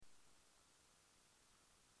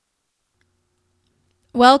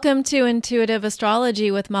Welcome to Intuitive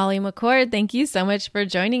Astrology with Molly McCord. Thank you so much for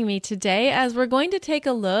joining me today as we're going to take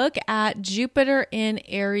a look at Jupiter in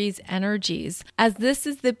Aries energies, as this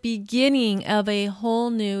is the beginning of a whole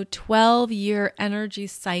new 12-year energy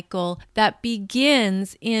cycle that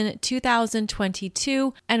begins in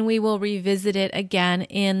 2022, and we will revisit it again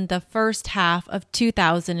in the first half of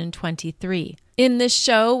 2023. In this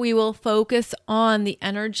show, we will focus on the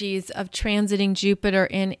energies of transiting Jupiter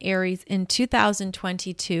in Aries in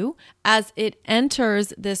 2022 as it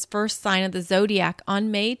enters this first sign of the zodiac on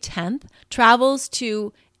May 10th, travels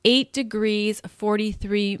to 8 degrees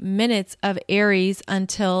 43 minutes of Aries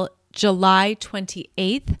until July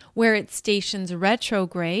 28th, where it stations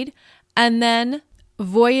retrograde, and then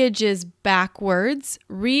voyages backwards,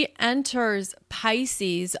 re-enters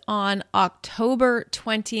Pisces on October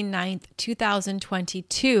 29th,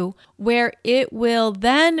 2022, where it will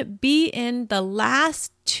then be in the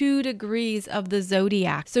last 2 degrees of the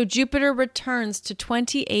zodiac. So Jupiter returns to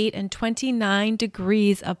 28 and 29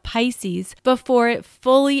 degrees of Pisces before it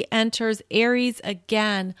fully enters Aries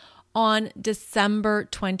again on December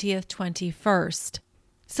 20th, 21st.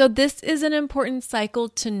 So this is an important cycle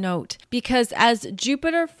to note because as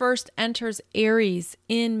Jupiter first enters Aries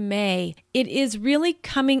in May, it is really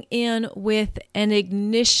coming in with an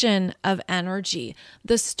ignition of energy,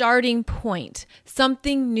 the starting point,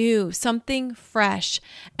 something new, something fresh,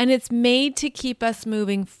 and it's made to keep us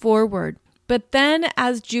moving forward. But then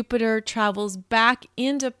as Jupiter travels back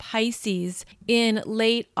into Pisces in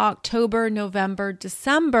late October, November,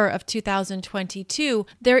 December of 2022,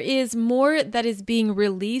 there is more that is being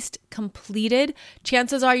released, completed.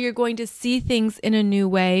 Chances are you're going to see things in a new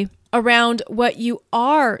way around what you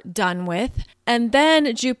are done with. And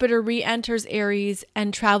then Jupiter re-enters Aries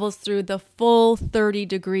and travels through the full 30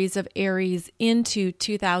 degrees of Aries into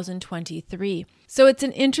 2023. So it's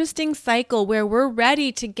an interesting cycle where we're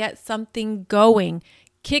ready to get something going,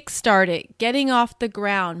 kickstart it, getting off the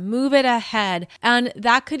ground, move it ahead. And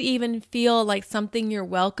that could even feel like something you're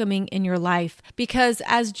welcoming in your life because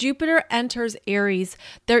as Jupiter enters Aries,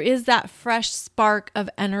 there is that fresh spark of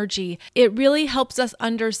energy. It really helps us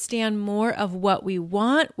understand more of what we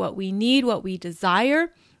want, what we need, what we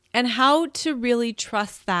desire, and how to really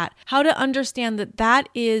trust that, how to understand that that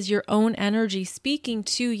is your own energy speaking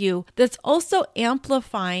to you that's also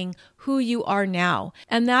amplifying who you are now.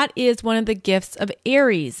 And that is one of the gifts of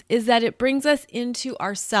Aries, is that it brings us into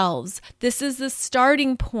ourselves. This is the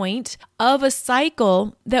starting point of a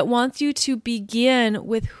cycle that wants you to begin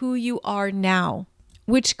with who you are now,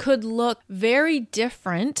 which could look very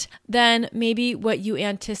different than maybe what you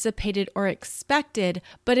anticipated or expected,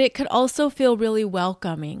 but it could also feel really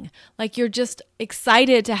welcoming. Like you're just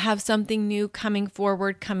excited to have something new coming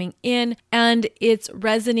forward, coming in, and it's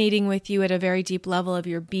resonating with you at a very deep level of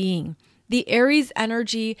your being. The Aries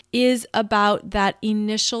energy is about that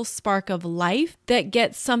initial spark of life that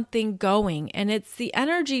gets something going, and it's the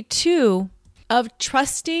energy too of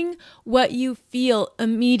trusting what you feel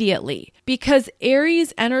immediately because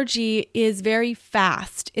Aries energy is very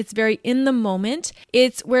fast. It's very in the moment.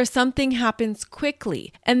 It's where something happens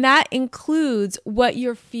quickly. And that includes what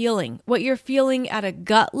you're feeling at a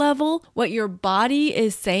gut level, what your body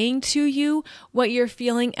is saying to you, what you're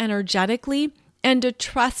feeling energetically, and to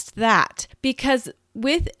trust that because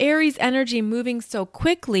with Aries energy moving so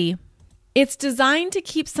quickly, it's designed to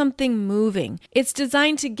keep something moving. It's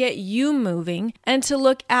designed to get you moving and to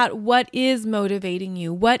look at what is motivating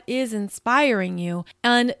you, what is inspiring you,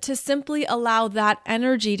 and to simply allow that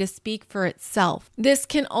energy to speak for itself. This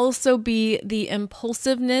can also be the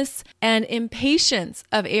impulsiveness and impatience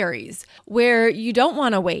of Aries, where you don't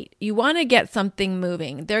want to wait. You want to get something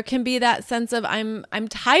moving. There can be that sense of I'm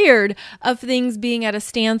tired of things being at a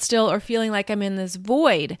standstill or feeling like I'm in this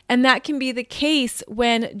void. And that can be the case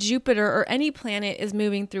when Jupiter or any planet is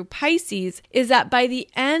moving through Pisces, is that by the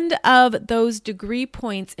end of those degree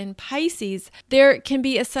points in Pisces, there can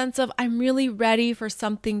be a sense of I'm really ready for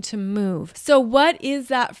something to move. So what is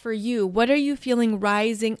that for you? What are you feeling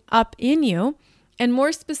rising up in you? And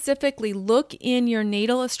more specifically, look in your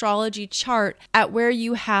natal astrology chart at where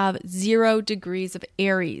you have 0 degrees of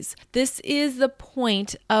Aries. This is the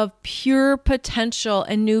point of pure potential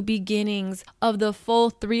and new beginnings of the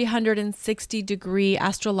full 360-degree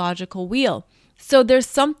astrological wheel. So there's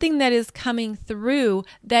something that is coming through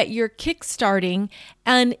that you're kickstarting,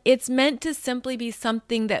 and it's meant to simply be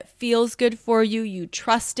something that feels good for you. You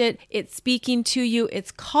trust it. It's speaking to you.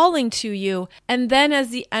 It's calling to you. And then as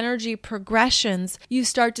the energy progressions, you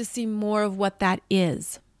start to see more of what that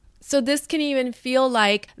is. So this can even feel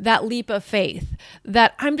like that leap of faith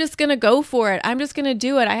that I'm just going to go for it. I'm just going to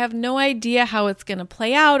do it. I have no idea how it's going to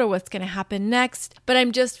play out or what's going to happen next, but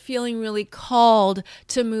I'm just feeling really called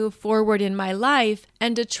to move forward in my life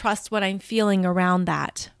and to trust what I'm feeling around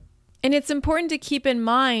that. And it's important to keep in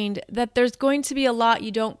mind that there's going to be a lot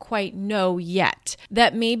you don't quite know yet,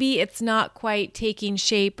 that maybe it's not quite taking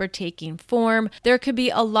shape or taking form. There could be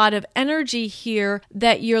a lot of energy here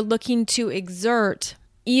that you're looking to exert,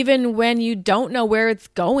 even when you don't know where it's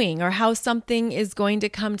going or how something is going to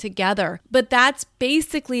come together. But that's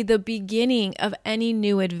basically the beginning of any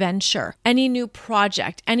new adventure, any new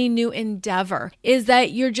project, any new endeavor, is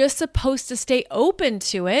that you're just supposed to stay open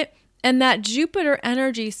to it, and that Jupiter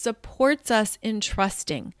energy supports us in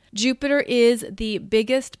trusting. Jupiter is the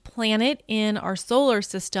biggest planet in our solar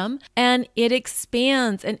system, and it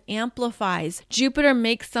expands and amplifies. Jupiter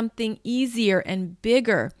makes something easier and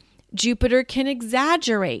bigger. Jupiter can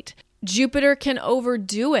exaggerate. Jupiter can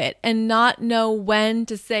overdo it and not know when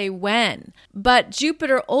to say when. But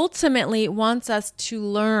Jupiter ultimately wants us to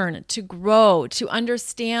learn, to grow, to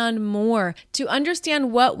understand more, to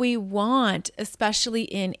understand what we want, especially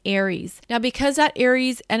in Aries. Now, because that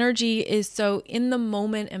Aries energy is so in the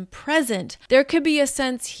moment and present, there could be a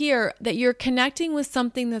sense here that you're connecting with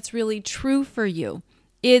something that's really true for you.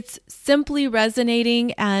 It's simply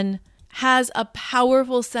resonating and has a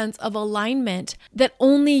powerful sense of alignment that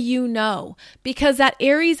only you know, because that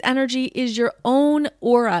Aries energy is your own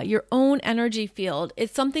aura, your own energy field.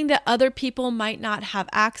 It's something that other people might not have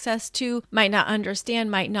access to, might not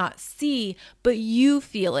understand, might not see, but you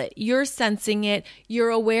feel it, you're sensing it, you're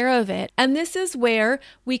aware of it. And this is where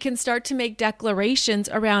we can start to make declarations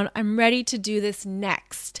around, I'm ready to do this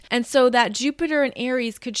next. And so that Jupiter in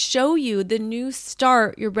Aries could show you the new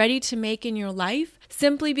start you're ready to make in your life,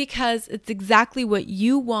 simply because it's exactly what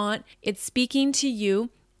you want, it's speaking to you,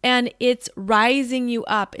 and it's rising you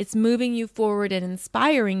up, it's moving you forward and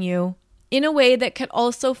inspiring you in a way that could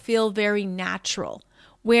also feel very natural.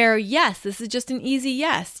 Where, yes, this is just an easy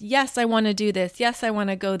yes. Yes, I want to do this. Yes, I want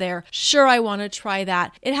to go there. Sure, I want to try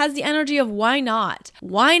that. It has the energy of why not?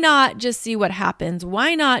 Why not just see what happens?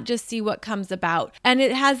 Why not just see what comes about? And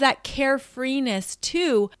it has that carefreeness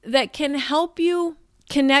too that can help you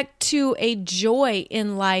connect to a joy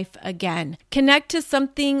in life again. Connect to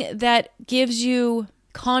something that gives you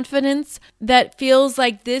confidence, that feels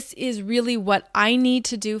like this is really what I need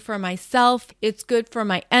to do for myself. It's good for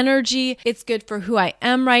my energy. It's good for who I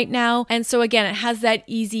am right now. And so again, it has that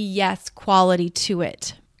easy yes quality to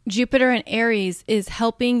it. Jupiter in Aries is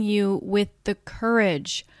helping you with the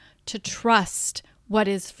courage to trust what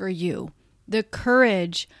is for you, the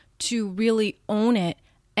courage to really own it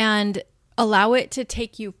and allow it to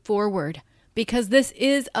take you forward, because this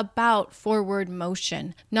is about forward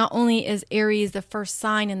motion. Not only is Aries the first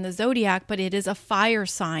sign in the zodiac, but it is a fire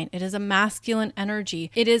sign. It is a masculine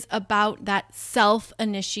energy. It is about that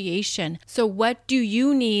self-initiation. So what do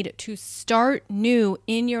you need to start new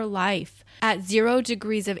in your life at 0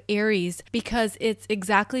 degrees of Aries? Because it's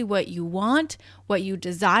exactly what you want, what you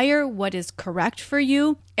desire, what is correct for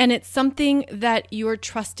you. And it's something that you're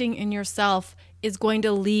trusting in yourself is going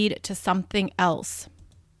to lead to something else.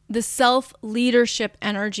 The self-leadership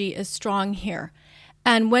energy is strong here.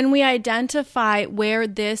 And when we identify where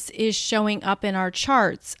this is showing up in our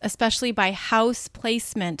charts, especially by house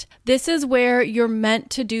placement, this is where you're meant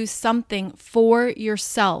to do something for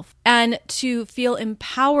yourself and to feel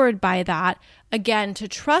empowered by that, again, to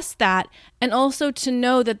trust that, and also to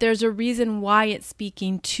know that there's a reason why it's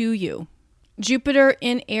speaking to you. Jupiter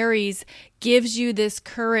in Aries gives you this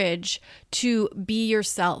courage to be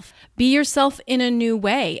yourself in a new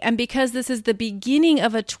way. And because this is the beginning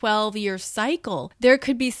of a 12-year cycle, there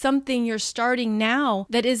could be something you're starting now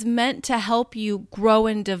that is meant to help you grow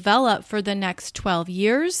and develop for the next 12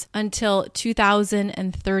 years until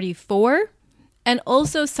 2034. And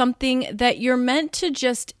also something that you're meant to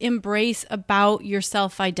just embrace about your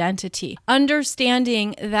self-identity.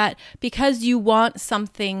 Understanding that because you want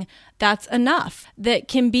something, that's enough. That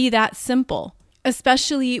can be that simple,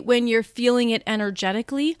 especially when you're feeling it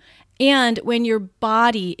energetically and when your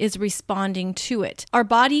body is responding to it. Our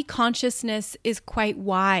body consciousness is quite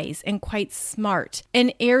wise and quite smart.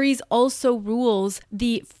 And Aries also rules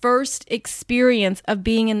the first experience of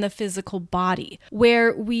being in the physical body,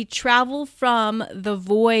 where we travel from the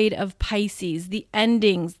void of Pisces, the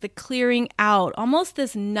endings, the clearing out, almost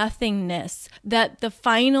this nothingness that the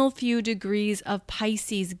final few degrees of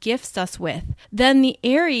Pisces gifts us with. Then the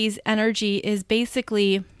Aries energy is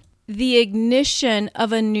basically the ignition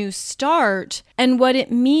of a new start and what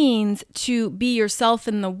it means to be yourself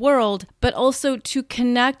in the world, but also to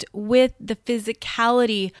connect with the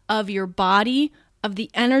physicality of your body, of the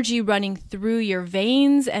energy running through your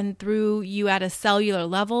veins and through you at a cellular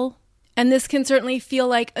level. And this can certainly feel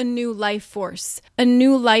like a new life force. A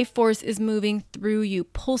new life force is moving through you,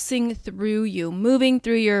 pulsing through you, moving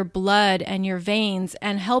through your blood and your veins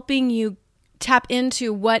and helping you tap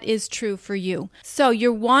into what is true for you. So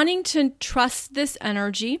you're wanting to trust this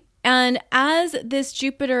energy. And as this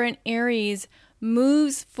Jupiter in Aries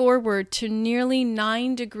moves forward to nearly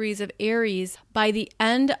 9 degrees of Aries by the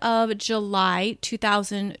end of July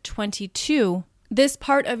 2022, this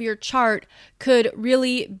part of your chart could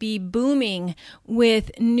really be booming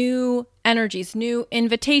with new energies, new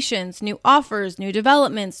invitations, new offers, new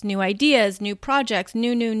developments, new ideas, new projects,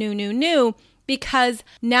 new, because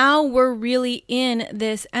now we're really in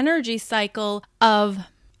this energy cycle of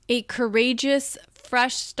a courageous,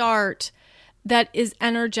 fresh start that is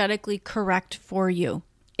energetically correct for you.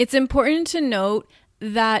 It's important to note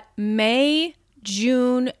that May,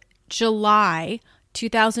 June, July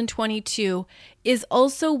 2022 is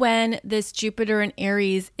also when this Jupiter in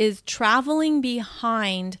Aries is traveling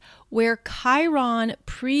behind where Chiron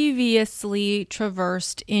previously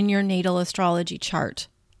traversed in your natal astrology chart.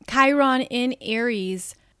 Chiron in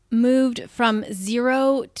Aries moved from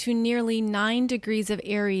 0 to nearly 9 degrees of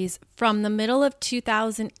Aries from the middle of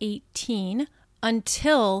 2018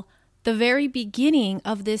 until the very beginning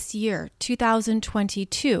of this year,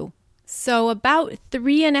 2022. So about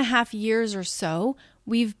 3.5 years or so,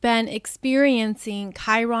 we've been experiencing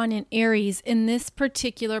Chiron in Aries in this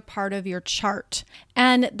particular part of your chart.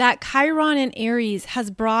 And that Chiron in Aries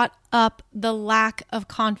has brought up the lack of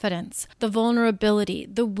confidence, the vulnerability,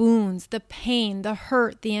 the wounds, the pain, the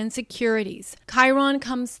hurt, the insecurities. Chiron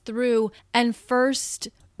comes through and first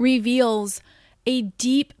reveals a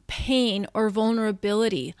deep pain or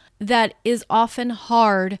vulnerability that is often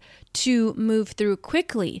hard to move through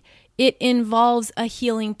quickly. It involves a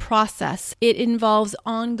healing process. It involves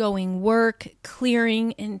ongoing work,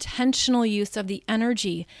 clearing, intentional use of the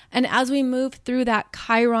energy. And as we move through that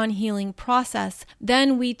Chiron healing process,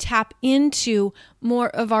 then we tap into more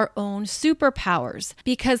of our own superpowers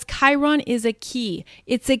because Chiron is a key.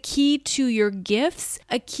 It's a key to your gifts,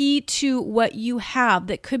 a key to what you have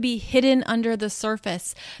that could be hidden under the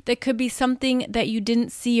surface, that could be something that you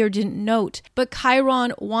didn't see or didn't note. But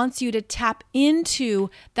Chiron wants you to tap into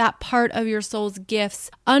that part of your soul's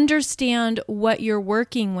gifts, understand what you're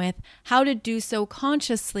working with, how to do so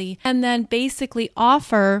consciously, and then basically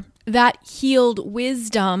offer that healed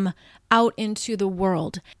wisdom out into the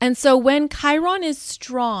world. And so when Chiron is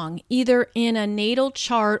strong, either in a natal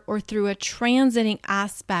chart or through a transiting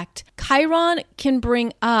aspect, Chiron can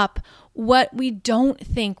bring up what we don't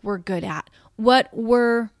think we're good at, what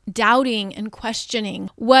we're doubting and questioning,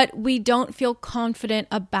 what we don't feel confident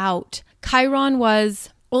about. Chiron was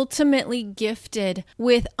ultimately gifted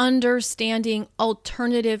with understanding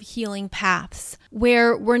alternative healing paths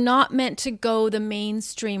where we're not meant to go the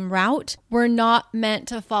mainstream route. We're not meant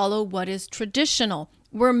to follow what is traditional.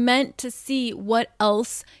 We're meant to see what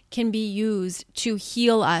else can be used to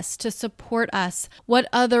heal us, to support us, what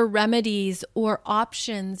other remedies or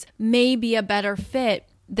options may be a better fit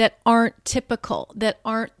that aren't typical, that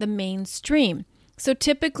aren't the mainstream. So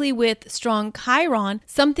typically with strong Chiron,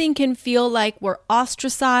 something can feel like we're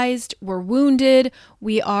ostracized, we're wounded,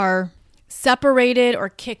 we are separated or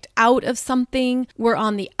kicked out of something, we're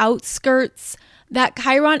on the outskirts. That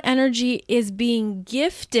Chiron energy is being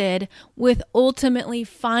gifted with ultimately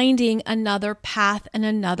finding another path and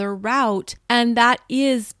another route. And that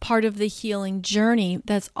is part of the healing journey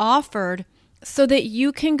that's offered so that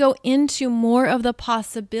you can go into more of the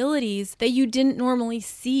possibilities that you didn't normally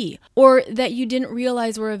see or that you didn't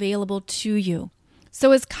realize were available to you.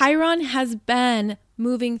 So as Chiron has been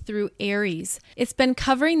moving through Aries, it's been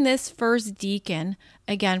covering this first decan,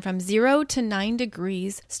 again from 0 to 9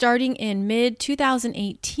 degrees, starting in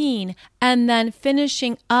mid-2018, and then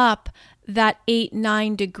finishing up that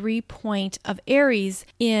 8-9 degree point of Aries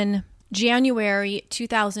in January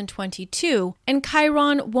 2022, and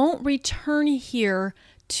Chiron won't return here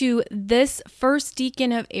to this first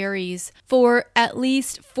decan of Aries for at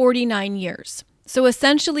least 49 years. So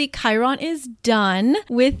essentially, Chiron is done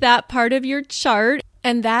with that part of your chart,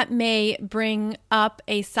 and that may bring up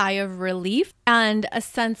a sigh of relief and a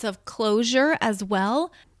sense of closure as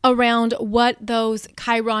well around what those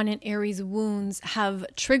Chiron and Aries wounds have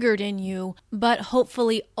triggered in you, but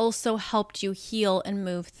hopefully also helped you heal and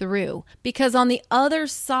move through. Because on the other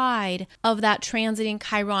side of that transiting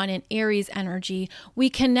Chiron and Aries energy, we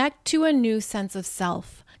connect to a new sense of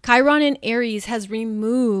self. Chiron in Aries has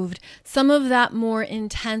removed some of that more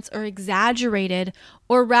intense or exaggerated,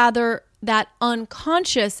 or rather that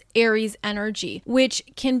unconscious Aries energy, which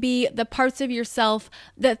can be the parts of yourself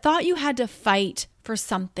that thought you had to fight for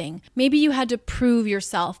something. Maybe you had to prove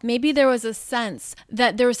yourself. Maybe there was a sense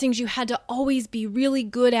that there was things you had to always be really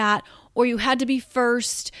good at, or you had to be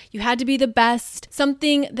first, you had to be the best,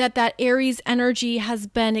 something that Aries energy has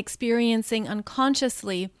been experiencing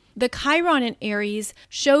unconsciously. The Chiron in Aries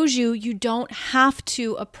shows you don't have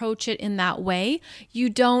to approach it in that way. You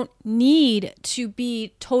don't need to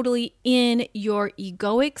be totally in your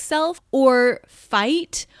egoic self or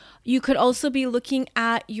fight. You could also be looking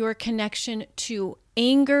at your connection to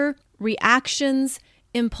anger, reactions,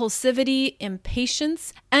 impulsivity,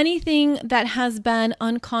 impatience, anything that has been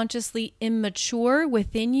unconsciously immature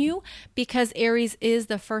within you, because Aries is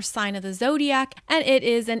the first sign of the zodiac and it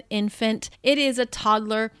is an infant, it is a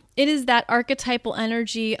toddler, it is that archetypal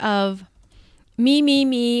energy of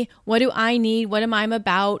me, what do I need, what am I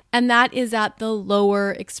about? And that is at the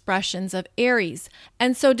lower expressions of Aries.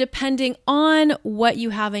 And so depending on what you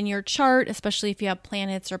have in your chart, especially if you have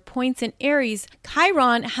planets or points in Aries,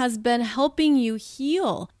 Chiron has been helping you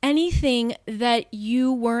heal anything that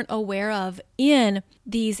you weren't aware of in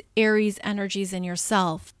these Aries energies in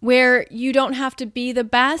yourself, where you don't have to be the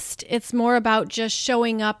best. It's more about just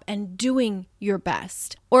showing up and doing your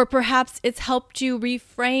best. Or perhaps it's helped you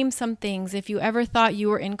reframe some things. If you ever thought you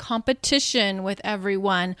were in competition with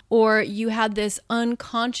everyone, or you had this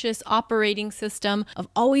unconscious operating system of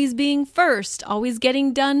always being first, always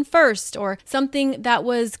getting done first, or something that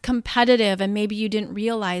was competitive and maybe you didn't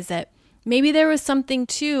realize it. Maybe there was something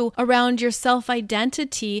too around your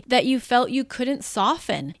self-identity that you felt you couldn't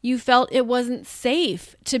soften. You felt it wasn't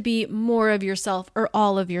safe to be more of yourself or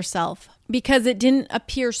all of yourself because it didn't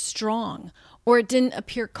appear strong or it didn't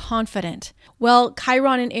appear confident. Well,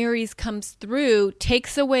 Chiron in Aries comes through,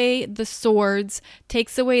 takes away the swords,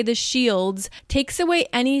 takes away the shields, takes away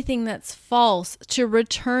anything that's false to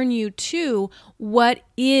return you to what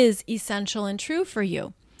is essential and true for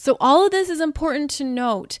you. So all of this is important to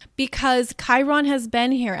note because Chiron has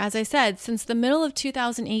been here, as I said, since the middle of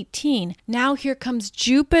 2018. Now here comes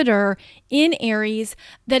Jupiter in Aries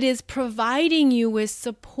that is providing you with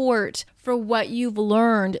support for what you've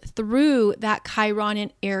learned through that Chiron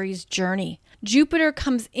in Aries journey. Jupiter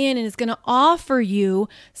comes in and is going to offer you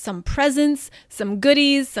some presents, some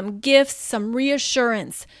goodies, some gifts, some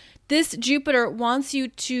reassurance. This Jupiter wants you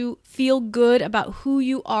to feel good about who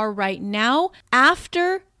you are right now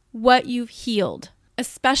after what you've healed,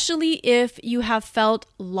 especially if you have felt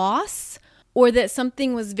loss or that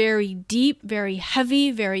something was very deep, very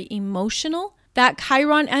heavy, very emotional. That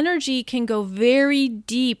Chiron energy can go very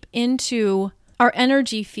deep into our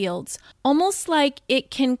energy fields, almost like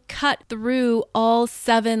it can cut through all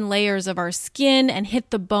 7 layers of our skin and hit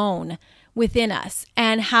the bone within us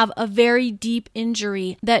and have a very deep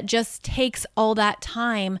injury that just takes all that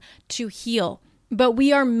time to heal. But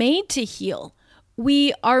we are made to heal.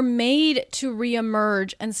 We are made to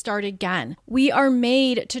reemerge and start again. We are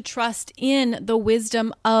made to trust in the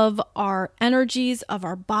wisdom of our energies, of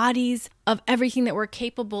our bodies, of everything that we're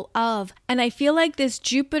capable of. And I feel like this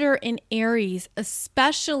Jupiter in Aries,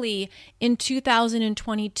 especially in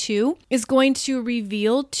 2022, is going to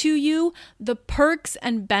reveal to you the perks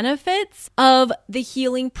and benefits of the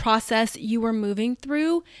healing process you were moving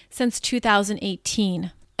through since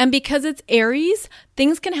 2018. And because it's Aries,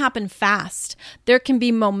 things can happen fast. There can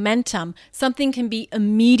be momentum. Something can be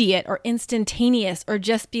immediate or instantaneous or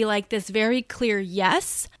just be like this very clear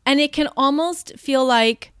yes. And it can almost feel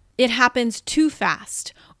like it happens too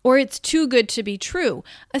fast or it's too good to be true,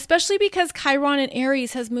 especially because Chiron in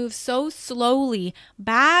Aries has moved so slowly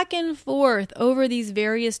back and forth over these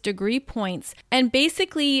various degree points and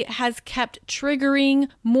basically has kept triggering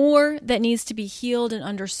more that needs to be healed and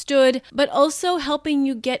understood, but also helping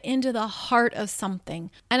you get into the heart of something.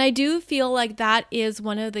 And I do feel like that is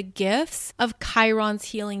one of the gifts of Chiron's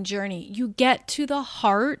healing journey. You get to the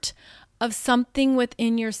heart of something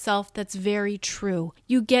within yourself that's very true.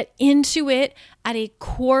 You get into it at a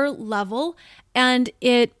core level and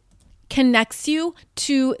it connects you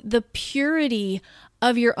to the purity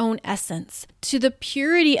of your own essence, to the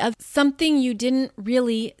purity of something you didn't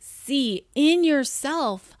really see in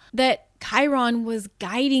yourself that Chiron was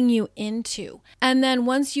guiding you into. And then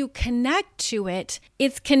once you connect to it,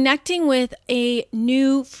 it's connecting with a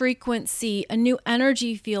new frequency, a new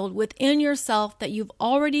energy field within yourself that you've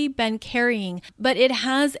already been carrying, but it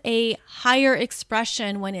has a higher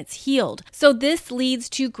expression when it's healed. So this leads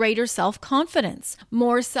to greater self-confidence,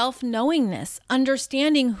 more self-knowingness,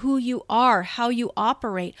 understanding who you are, how you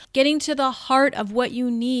operate, getting to the heart of what you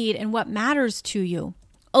need and what matters to you.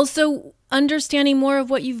 Also, understanding more of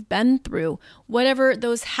what you've been through, whatever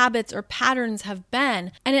those habits or patterns have been,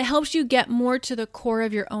 and it helps you get more to the core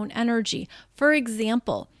of your own energy. For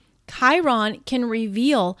example, Chiron can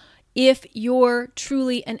reveal if you're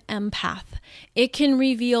truly an empath. It can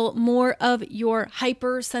reveal more of your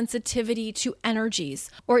hypersensitivity to energies,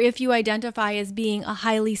 or if you identify as being a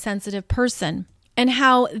highly sensitive person, and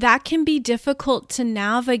how that can be difficult to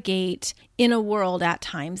navigate in a world at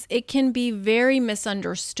times. It can be very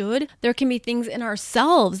misunderstood. There can be things in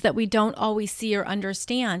ourselves that we don't always see or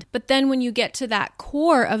understand. But then when you get to that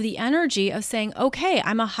core of the energy of saying, okay,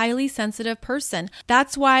 I'm a highly sensitive person.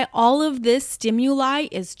 That's why all of this stimuli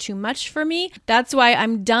is too much for me. That's why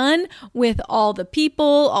I'm done with all the people,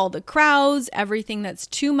 all the crowds, everything that's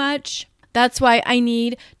too much. That's why I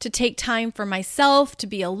need to take time for myself, to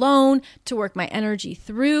be alone, to work my energy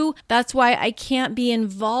through. That's why I can't be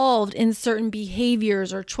involved in certain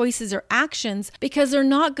behaviors or choices or actions because they're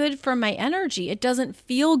not good for my energy. It doesn't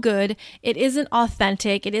feel good. It isn't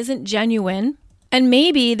authentic. It isn't genuine. And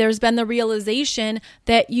maybe there's been the realization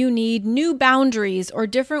that you need new boundaries or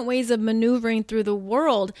different ways of maneuvering through the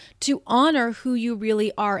world to honor who you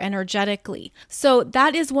really are energetically. So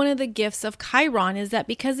that is one of the gifts of Chiron, is that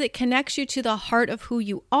because it connects you to the heart of who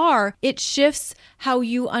you are, it shifts how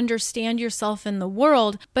you understand yourself in the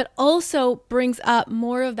world, but also brings up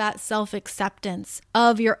more of that self-acceptance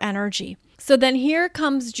of your energy. So then here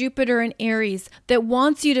comes Jupiter in Aries that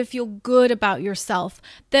wants you to feel good about yourself,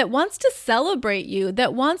 that wants to celebrate you,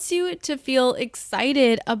 that wants you to feel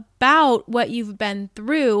excited about what you've been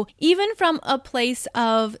through, even from a place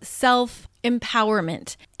of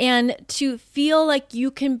self-empowerment, and to feel like you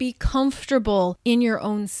can be comfortable in your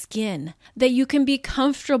own skin, that you can be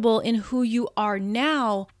comfortable in who you are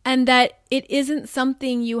now, and that it isn't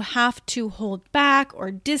something you have to hold back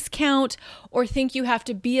or discount or think you have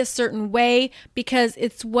to be a certain way because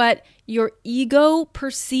it's what your ego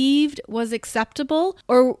perceived was acceptable,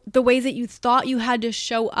 or the ways that you thought you had to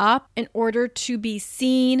show up in order to be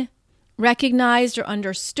seen, recognized, or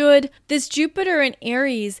understood. This Jupiter in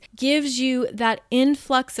Aries gives you that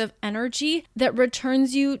influx of energy that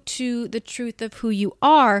returns you to the truth of who you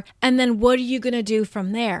are. And then what are you going to do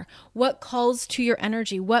from there? What calls to your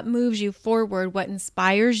energy? What moves you forward? What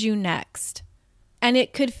inspires you next? And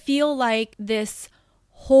it could feel like this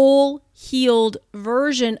whole healed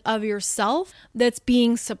version of yourself that's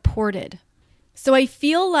being supported. So I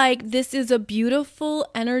feel like this is a beautiful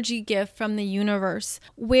energy gift from the universe,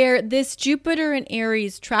 where this Jupiter in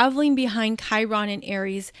Aries traveling behind Chiron in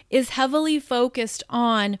Aries is heavily focused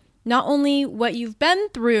on not only what you've been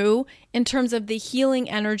through in terms of the healing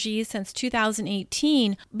energy since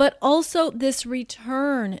 2018, but also this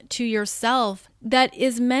return to yourself that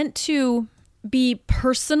is meant to be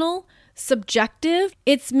personal, subjective.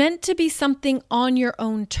 It's meant to be something on your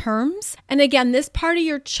own terms. And again, this part of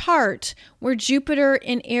your chart where Jupiter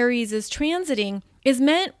in Aries is transiting is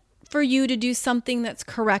meant for you to do something that's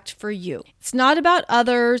correct for you. It's not about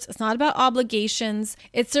others. It's not about obligations.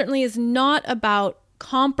 It certainly is not about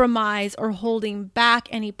compromise or holding back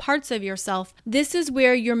any parts of yourself. This is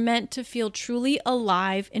where you're meant to feel truly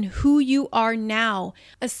alive in who you are now,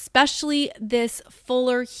 especially this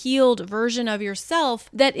fuller, healed version of yourself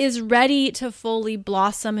that is ready to fully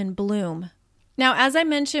blossom and bloom. Now, as I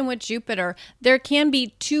mentioned with Jupiter, there can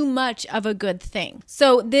be too much of a good thing.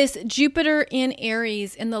 So this Jupiter in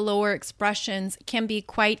Aries in the lower expressions can be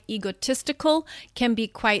quite egotistical, can be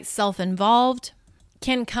quite self-involved,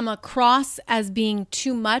 can come across as being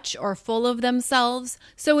too much or full of themselves.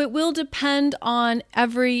 So it will depend on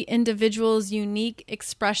every individual's unique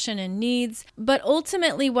expression and needs. But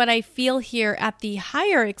ultimately, what I feel here at the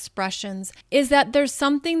higher expressions is that there's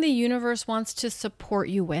something the universe wants to support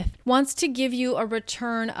you with, wants to give you a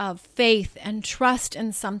return of faith and trust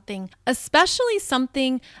in something, especially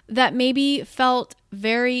something that maybe felt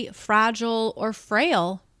very fragile or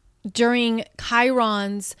frail during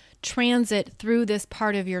Chiron's transit through this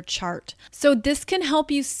part of your chart. So this can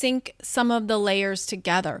help you sync some of the layers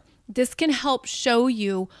together. This can help show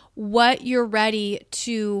you what you're ready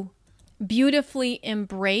to beautifully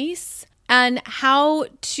embrace and how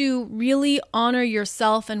to really honor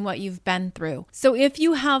yourself and what you've been through. So if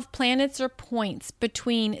you have planets or points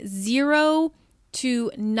between 0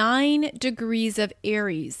 to 9 degrees of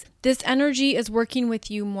Aries. This energy is working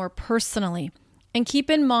with you more personally. And keep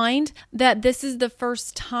in mind that this is the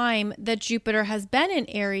first time that Jupiter has been in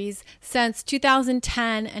Aries since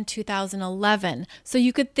 2010 and 2011. So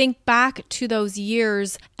you could think back to those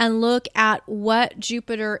years and look at what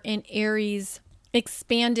Jupiter in Aries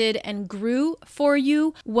expanded and grew for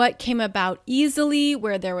you, what came about easily,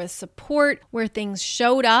 where there was support, where things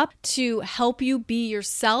showed up to help you be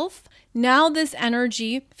yourself. Now this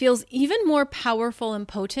energy feels even more powerful and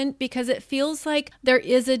potent because it feels like there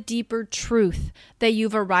is a deeper truth that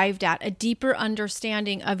you've arrived at, a deeper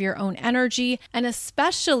understanding of your own energy, and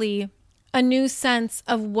especially a new sense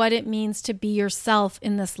of what it means to be yourself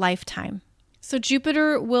in this lifetime. So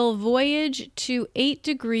Jupiter will voyage to 8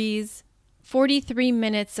 degrees 43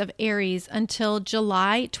 minutes of Aries until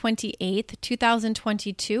July 28th,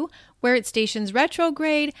 2022, where it stations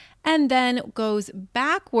retrograde and then goes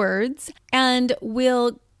backwards and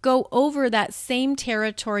will go over that same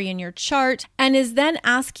territory in your chart and is then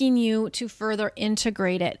asking you to further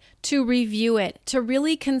integrate it, to review it, to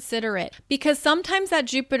really consider it. Because sometimes that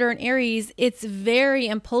Jupiter in Aries, it's very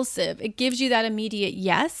impulsive. It gives you that immediate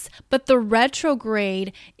yes, but the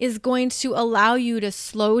retrograde is going to allow you to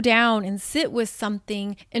slow down and sit with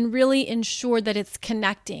something and really ensure that it's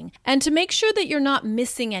connecting and to make sure that you're not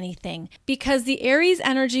missing anything, because the Aries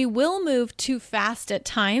energy will move too fast at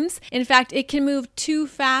times. In fact, it can move too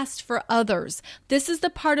fast for others. This is the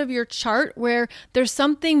part of your chart where there's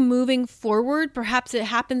something moving forward. Perhaps it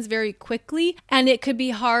happens very quickly and it could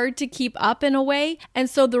be hard to keep up in a way. And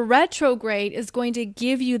so the retrograde is going to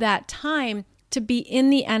give you that time to be in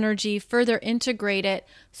the energy, further integrate it,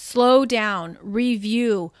 slow down,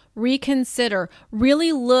 review, reconsider,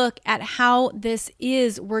 really look at how this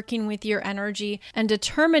is working with your energy and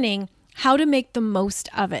determining how to make the most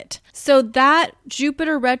of it. So that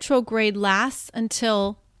Jupiter retrograde lasts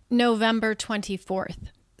until November 24th.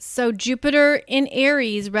 So Jupiter in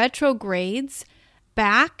Aries retrogrades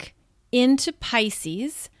back into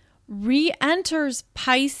Pisces, re-enters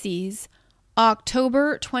Pisces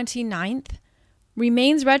October 29th,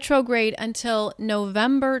 remains retrograde until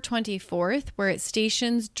November 24th, where it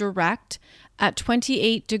stations direct at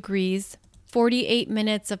 28 degrees, 48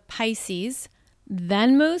 minutes of Pisces,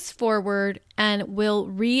 then moves forward and will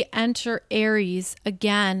re-enter Aries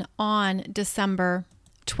again on December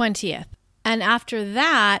 20th. And after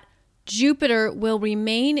that, Jupiter will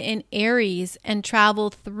remain in Aries and travel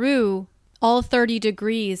through all 30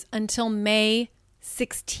 degrees until May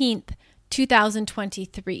 16th,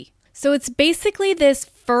 2023. So it's basically this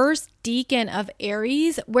first decan of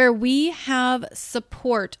Aries where we have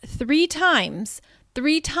support three times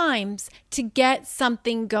to get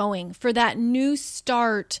something going, for that new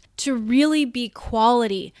start to really be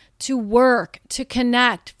quality, to work, to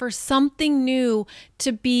connect, for something new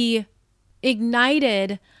to be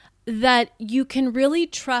ignited that you can really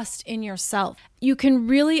trust in yourself. You can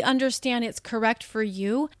really understand it's correct for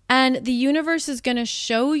you, and the universe is going to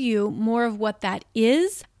show you more of what that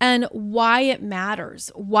is and why it matters,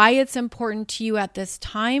 why it's important to you at this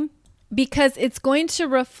time, because it's going to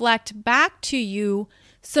reflect back to you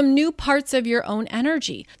some new parts of your own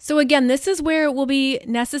energy. So again, this is where it will be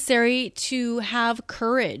necessary to have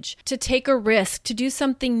courage, to take a risk, to do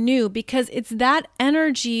something new, because it's that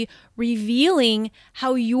energy revealing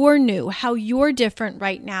how you're new, how you're different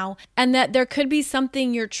right now, and that there could be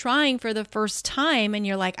something you're trying for the first time and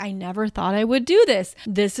you're like, I never thought I would do this.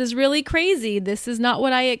 This is really crazy. This is not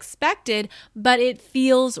what I expected, but it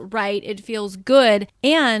feels right. It feels good.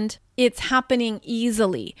 And it's happening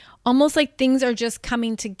easily, almost like things are just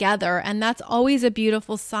coming together. And that's always a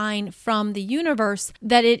beautiful sign from the universe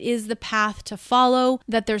that it is the path to follow,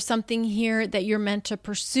 that there's something here that you're meant to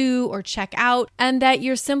pursue or check out, and that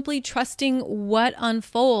you're simply trusting what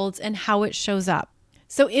unfolds and how it shows up.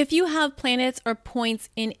 So if you have planets or points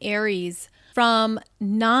in Aries from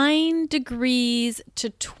 9 degrees to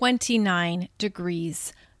 29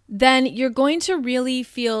 degrees, then you're going to really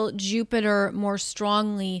feel Jupiter more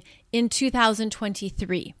strongly in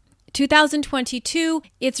 2023. 2022,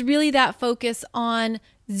 it's really that focus on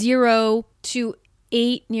 0 to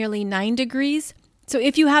 8, nearly 9 degrees. So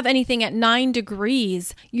if you have anything at 9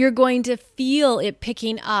 degrees, you're going to feel it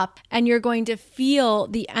picking up and you're going to feel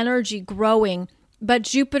the energy growing. But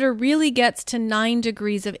Jupiter really gets to 9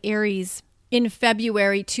 degrees of Aries in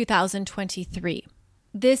February 2023.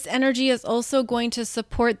 This energy is also going to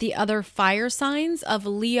support the other fire signs of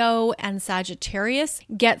Leo and Sagittarius.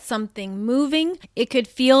 Get something moving. It could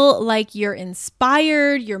feel like you're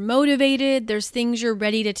inspired, you're motivated, there's things you're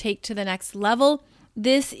ready to take to the next level.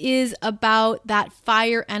 This is about that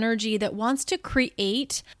fire energy that wants to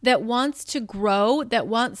create, that wants to grow, that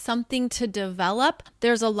wants something to develop.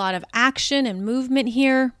 There's a lot of action and movement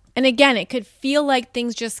here. And again, it could feel like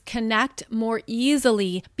things just connect more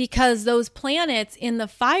easily because those planets in the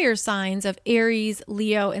fire signs of Aries,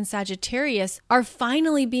 Leo, and Sagittarius are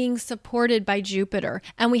finally being supported by Jupiter.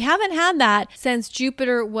 And we haven't had that since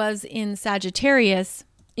Jupiter was in Sagittarius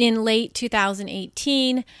in late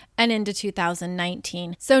 2018 and into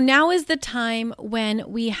 2019. So now is the time when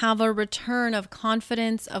we have a return of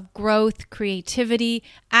confidence, of growth, creativity,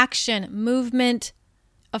 action, movement,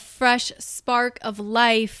 a fresh spark of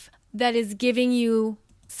life that is giving you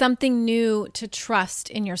something new to trust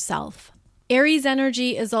in yourself. Aries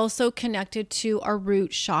energy is also connected to our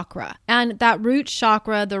root chakra. And that root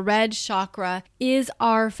chakra, the red chakra, is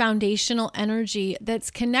our foundational energy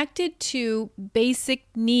that's connected to basic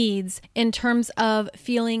needs in terms of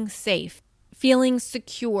feeling safe, feeling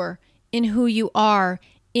secure in who you are,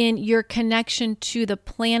 in your connection to the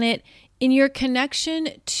planet, in your connection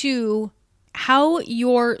to how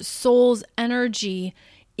your soul's energy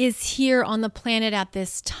is here on the planet at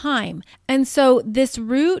this time. And so this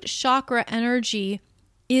root chakra energy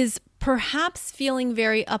is perhaps feeling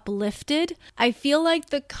very uplifted. I feel like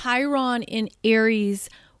the Chiron in Aries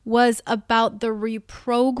was about the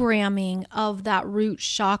reprogramming of that root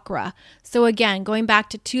chakra. So again, going back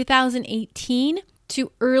to 2018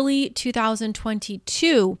 to early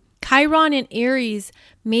 2022, Chiron in Aries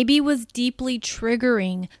maybe was deeply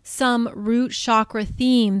triggering some root chakra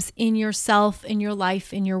themes in yourself, in your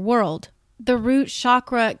life, in your world. The root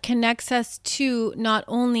chakra connects us to not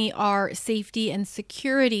only our safety and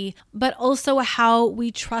security, but also how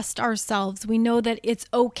we trust ourselves. We know that it's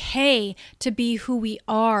okay to be who we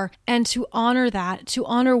are and to honor that, to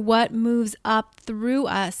honor what moves up through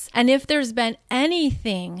us. And if there's been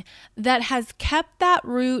anything that has kept that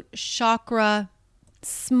root chakra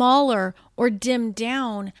smaller or dimmed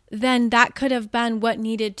down, then that could have been what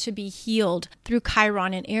needed to be healed through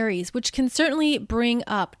Chiron and Aries, which can certainly bring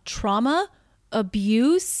up trauma,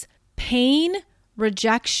 abuse, pain,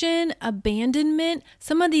 rejection, abandonment,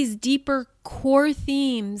 some of these deeper core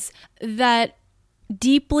themes that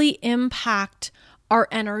deeply impact our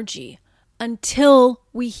energy until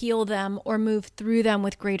we heal them or move through them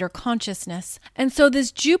with greater consciousness. And so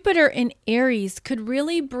this Jupiter in Aries could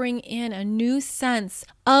really bring in a new sense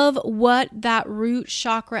of what that root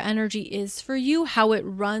chakra energy is for you, how it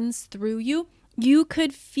runs through you. You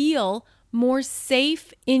could feel more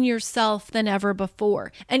safe in yourself than ever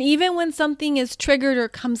before. And even when something is triggered or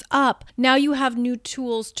comes up, now you have new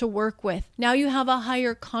tools to work with. Now you have a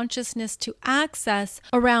higher consciousness to access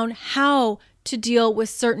around how to deal with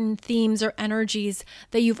certain themes or energies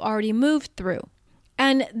that you've already moved through.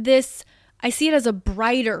 And this, I see it as a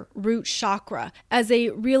brighter root chakra, as a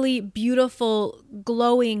really beautiful,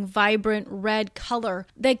 glowing, vibrant red color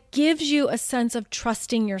that gives you a sense of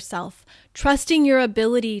trusting yourself, trusting your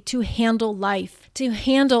ability to handle life, to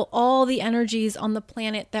handle all the energies on the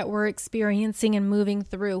planet that we're experiencing and moving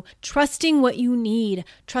through, trusting what you need,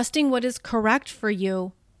 trusting what is correct for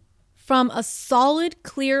you from a solid,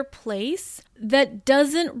 clear place that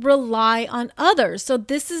doesn't rely on others. So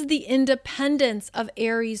this is the independence of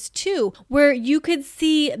Aries too, where you could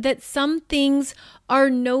see that some things are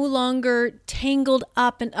no longer tangled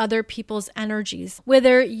up in other people's energies.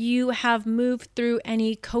 Whether you have moved through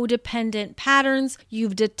any codependent patterns,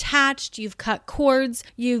 you've detached, you've cut cords,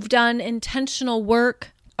 you've done intentional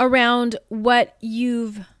work around what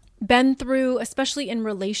you've been through, especially in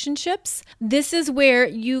relationships, this is where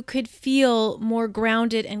you could feel more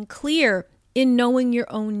grounded and clear in knowing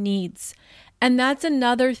your own needs. And that's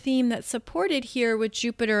another theme that's supported here with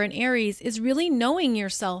Jupiter and Aries is really knowing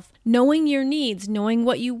yourself, knowing your needs, knowing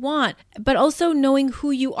what you want, but also knowing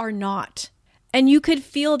who you are not. And you could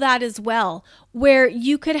feel that as well, where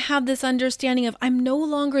you could have this understanding of, I'm no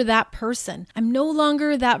longer that person. I'm no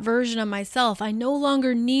longer that version of myself. I no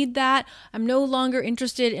longer need that. I'm no longer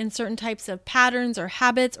interested in certain types of patterns or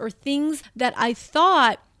habits or things that I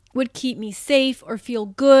thought would keep me safe or feel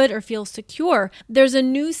good or feel secure. There's a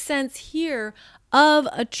new sense here of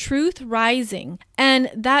a truth rising,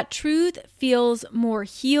 and that truth feels more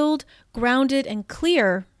healed, grounded, and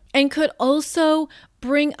clear, and could also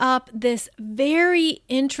bring up this very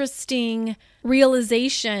interesting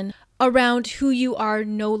realization around who you are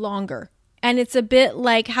no longer. And it's a bit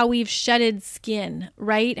like how we've shedded skin,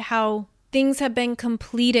 right? How things have been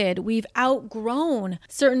completed. We've outgrown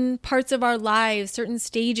certain parts of our lives, certain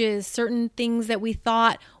stages, certain things that we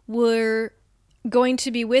thought were going to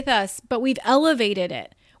be with us, but we've elevated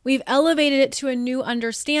it. We've elevated it to a new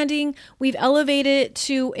understanding. We've elevated it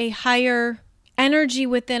to a higher energy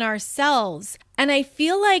within ourselves. And I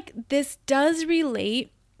feel like this does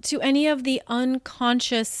relate to any of the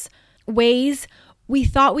unconscious ways we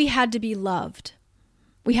thought we had to be loved.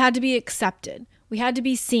 We had to be accepted. We had to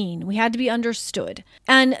be seen. We had to be understood.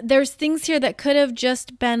 And there's things here that could have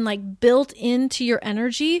just been like built into your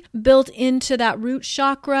energy, built into that root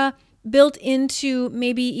chakra, built into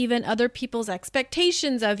maybe even other people's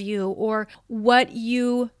expectations of you or what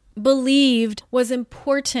you believed was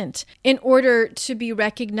important in order to be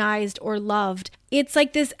recognized or loved. It's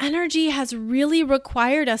like this energy has really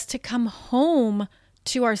required us to come home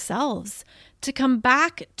to ourselves, to come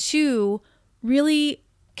back to really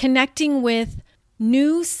connecting with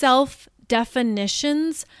new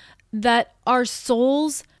self-definitions that our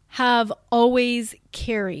souls have always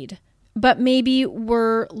carried, but maybe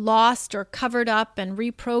were lost or covered up and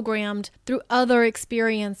reprogrammed through other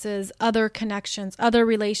experiences, other connections, other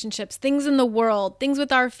relationships, things in the world, things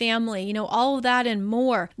with our family, all of that and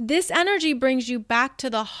more. This energy brings you back to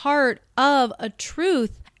the heart of a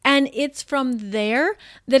truth. And it's from there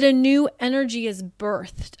that a new energy is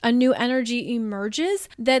birthed, a new energy emerges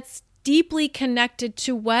that's deeply connected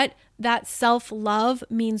to what that self-love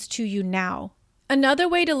means to you now. Another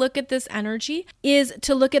way to look at this energy is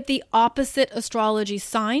to look at the opposite astrology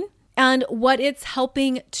sign and what it's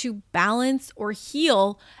helping to balance or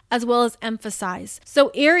heal as well as emphasize. So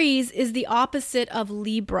Aries is the opposite of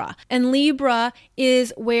Libra, and Libra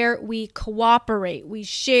is where we cooperate, we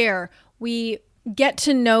share, we get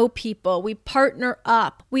to know people, we partner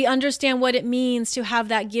up, we understand what it means to have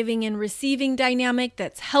that giving and receiving dynamic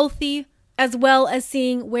that's healthy, as well as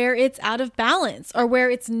seeing where it's out of balance or where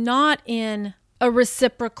it's not in a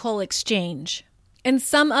reciprocal exchange. And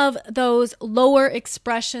some of those lower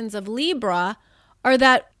expressions of Libra are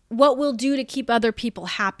that what we'll do to keep other people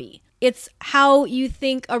happy. It's how you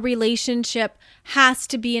think a relationship has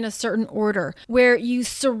to be in a certain order, where you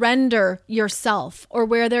surrender yourself or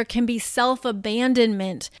where there can be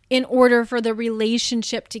self-abandonment in order for the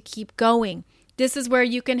relationship to keep going. This is where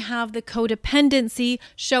you can have the codependency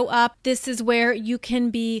show up. This is where you can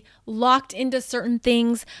be locked into certain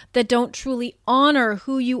things that don't truly honor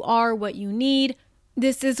who you are, what you need.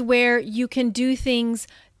 This is where you can do things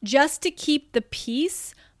just to keep the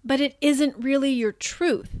peace, but it isn't really your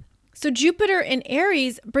truth. So Jupiter in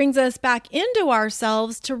Aries brings us back into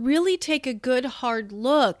ourselves to really take a good hard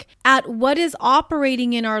look at what is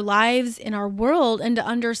operating in our lives, in our world, and to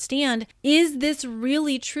understand, is this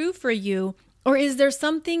really true for you? Or is there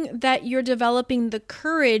something that you're developing the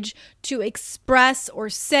courage to express or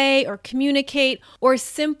say or communicate or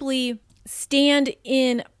simply stand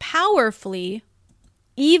in powerfully,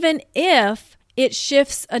 even if it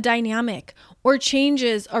shifts a dynamic or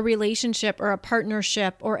changes a relationship or a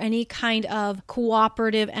partnership or any kind of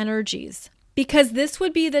cooperative energies? Because this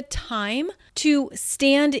would be the time to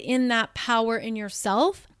stand in that power in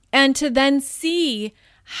yourself and to then see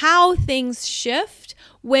how things shift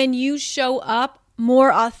when you show up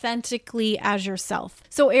more authentically as yourself.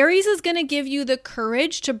 So Aries is going to give you the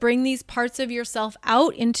courage to bring these parts of yourself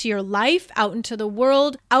out into your life, out into the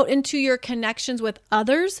world, out into your connections with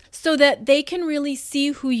others so that they can really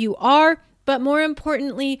see who you are. But more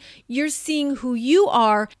importantly, you're seeing who you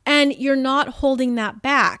are and you're not holding that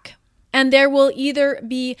back. And there will either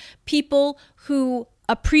be people who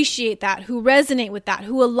appreciate that, who resonate with that,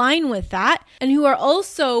 who align with that, and who are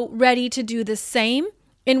also ready to do the same,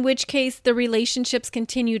 in which case the relationships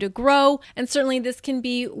continue to grow. And certainly this can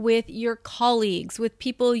be with your colleagues, with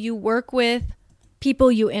people you work with,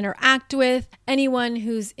 people you interact with, anyone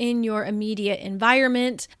who's in your immediate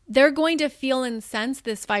environment. They're going to feel and sense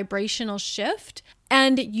this vibrational shift,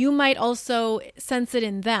 and you might also sense it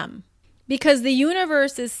in them. Because the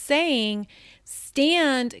universe is saying,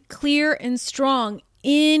 stand clear and strong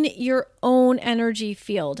in your own energy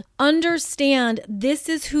field. Understand this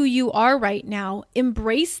is who you are right now.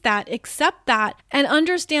 Embrace that, accept that, and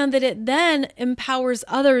understand that it then empowers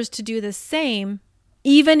others to do the same,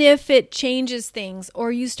 even if it changes things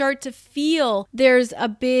or you start to feel there's a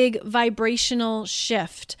big vibrational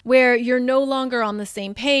shift where you're no longer on the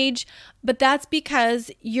same page, but that's because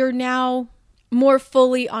you're now more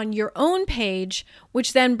fully on your own page,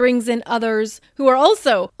 which then brings in others who are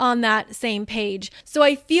also on that same page. So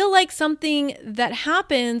I feel like something that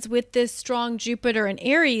happens with this strong Jupiter in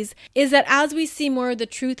Aries is that as we see more of the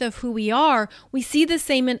truth of who we are, we see the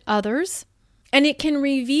same in others. And it can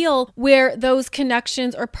reveal where those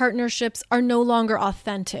connections or partnerships are no longer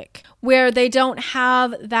authentic, where they don't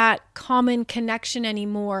have that common connection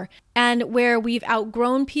anymore, and where we've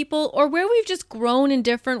outgrown people or where we've just grown in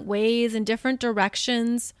different ways, in different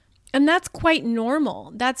directions. And that's quite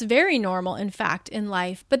normal. That's very normal, in fact, in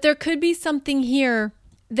life. But there could be something here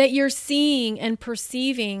that you're seeing and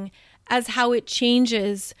perceiving as how it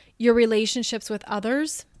changes your relationships with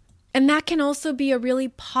others. And that can also be a really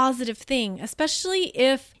positive thing, especially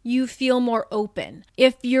if you feel more open.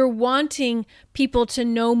 If you're wanting people to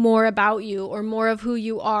know more about you or more of who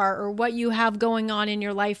you are or what you have going on in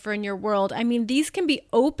your life or in your world. I mean, these can be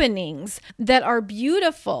openings that are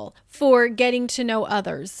beautiful for getting to know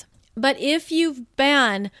others. But if you've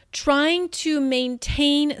been trying to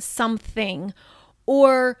maintain something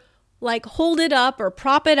or like hold it up or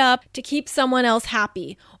prop it up to keep someone else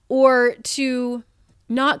happy or to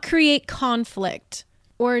not create conflict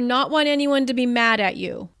or not want anyone to be mad at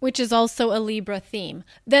you, which is also a Libra theme,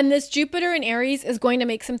 then this Jupiter in Aries is going to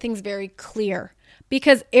make some things very clear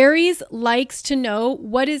because Aries likes to know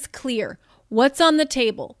what is clear, what's on the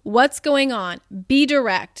table, what's going on. Be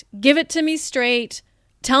direct, give it to me straight,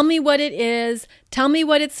 tell me what it is, tell me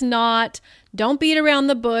what it's not. Don't beat around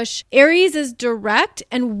the bush. Aries is direct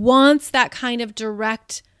and wants that kind of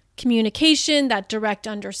direct communication, that direct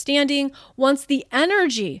understanding, wants the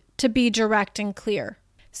energy to be direct and clear.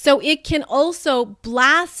 So it can also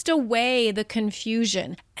blast away the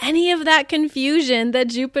confusion. Any of that confusion that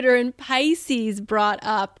Jupiter in Pisces brought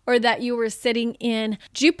up or that you were sitting in.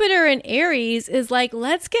 Jupiter in Aries is like,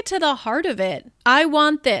 let's get to the heart of it. I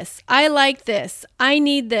want this. I like this. I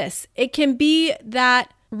need this. It can be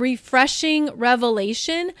that refreshing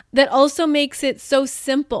revelation that also makes it so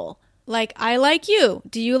simple. Like, I like you.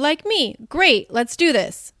 Do you like me? Great, let's do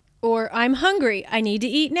this. Or I'm hungry. I need to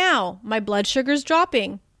eat now. My blood sugar's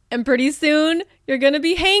dropping. And pretty soon, you're going to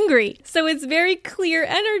be hangry. So it's very clear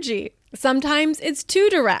energy. Sometimes it's too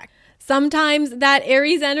direct. Sometimes that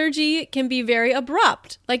Aries energy can be very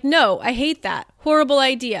abrupt. Like, no, I hate that. Horrible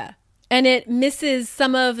idea. And it misses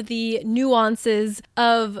some of the nuances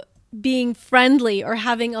of being friendly or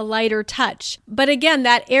having a lighter touch. But again,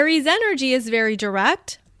 that Aries energy is very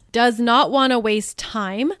direct. Does not want to waste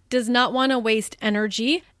time, does not want to waste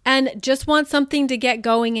energy, and just wants something to get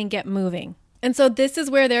going and get moving. And so this is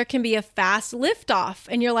where there can be a fast liftoff.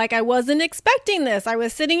 And you're like, I wasn't expecting this. I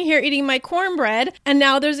was sitting here eating my cornbread, and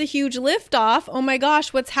now there's a huge liftoff. Oh my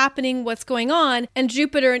gosh, what's happening? What's going on? And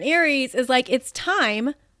Jupiter in Aries is like, it's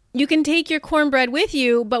time. You can take your cornbread with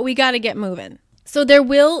you, but we got to get moving. So there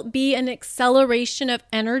will be an acceleration of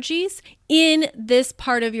energies in this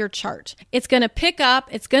part of your chart. It's going to pick up,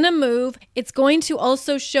 it's going to move. It's going to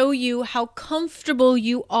also show you how comfortable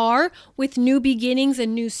you are with new beginnings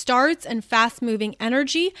and new starts and fast moving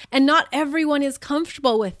energy. And not everyone is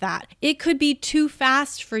comfortable with that. It could be too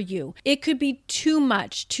fast for you. It could be too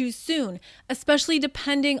much, too soon, especially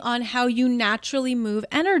depending on how you naturally move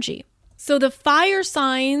energy. So the fire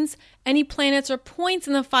signs, any planets or points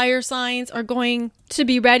in the fire signs are going to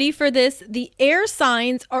be ready for this. The air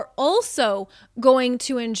signs are also going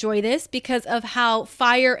to enjoy this because of how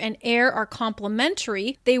fire and air are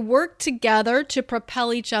complementary. They work together to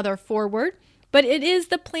propel each other forward. But it is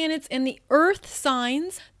the planets in the earth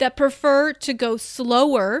signs that prefer to go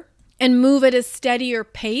slower and move at a steadier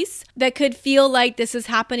pace that could feel like this is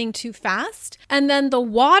happening too fast. And then the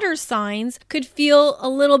water signs could feel a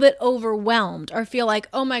little bit overwhelmed or feel like,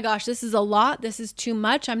 oh my gosh, this is a lot. This is too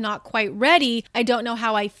much. I'm not quite ready. I don't know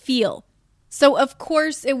how I feel. So of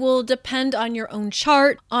course, it will depend on your own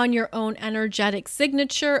chart, on your own energetic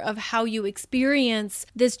signature of how you experience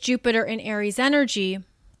this Jupiter in Aries energy.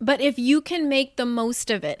 But if you can make the most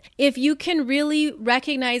of it, if you can really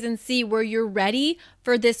recognize and see where you're ready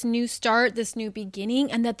for this new start, this new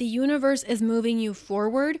beginning, and that the universe is moving you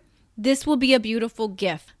forward, this will be a beautiful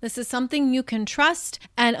gift. This is something you can trust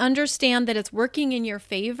and understand that it's working in your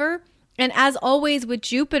favor. And as always with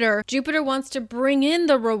Jupiter, Jupiter wants to bring in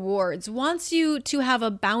the rewards, wants you to have a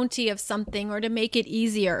bounty of something or to make it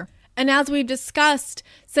easier. And as we've discussed,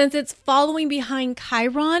 since it's following behind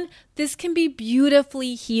Chiron, this can be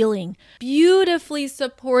beautifully healing, beautifully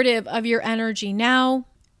supportive of your energy now,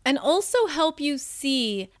 and also help you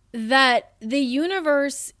see that the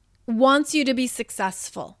universe wants you to be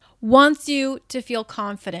successful, wants you to feel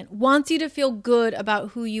confident, wants you to feel good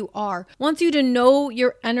about who you are, wants you to know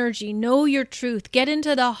your energy, know your truth, get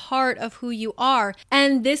into the heart of who you are.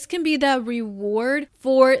 And this can be the reward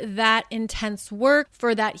for that intense work,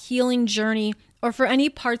 for that healing journey, or for any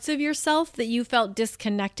parts of yourself that you felt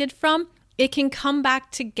disconnected from. It can come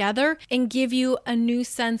back together and give you a new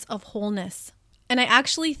sense of wholeness. And I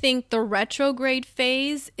actually think the retrograde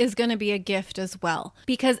phase is going to be a gift as well,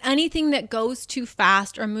 because anything that goes too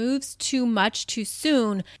fast or moves too much too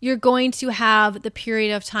soon, you're going to have the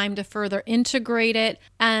period of time to further integrate it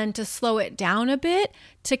and to slow it down a bit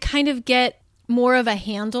to kind of get more of a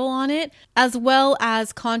handle on it, as well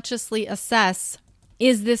as consciously assess,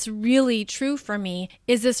 is this really true for me?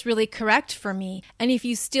 Is this really correct for me? And if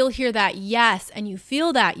you still hear that yes, and you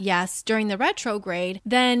feel that yes during the retrograde,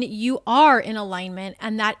 then you are in alignment,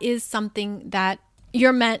 and that is something that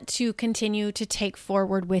you're meant to continue to take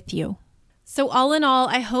forward with you. So all in all,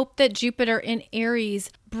 I hope that Jupiter in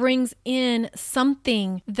Aries brings in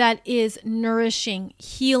something that is nourishing,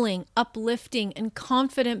 healing, uplifting, and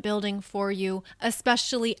confident building for you,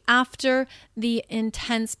 especially after the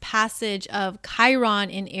intense passage of Chiron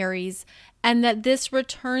in Aries, and that this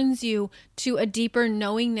returns you to a deeper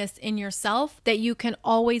knowingness in yourself that you can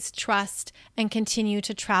always trust and continue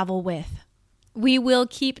to travel with. We will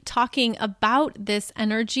keep talking about this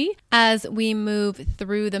energy as we move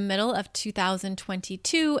through the middle of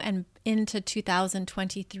 2022 and into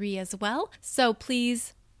 2023 as well. So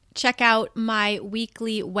please check out my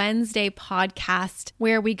weekly Wednesday podcast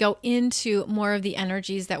where we go into more of the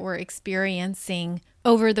energies that we're experiencing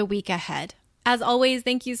over the week ahead. As always,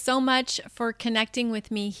 thank you so much for connecting with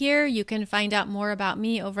me here. You can find out more about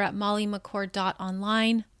me over at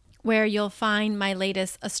mollymccord.online. where you'll find my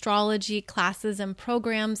latest astrology classes and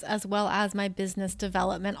programs, as well as my business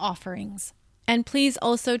development offerings. And please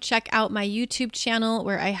also check out my YouTube channel,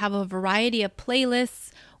 where I have a variety of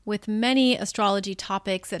playlists with many astrology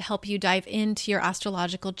topics that help you dive into your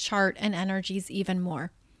astrological chart and energies even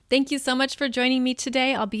more. Thank you so much for joining me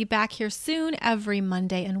today. I'll be back here soon every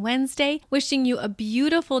Monday and Wednesday. Wishing you a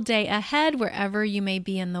beautiful day ahead wherever you may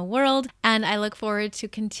be in the world. And I look forward to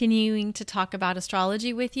continuing to talk about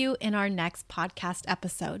astrology with you in our next podcast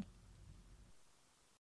episode.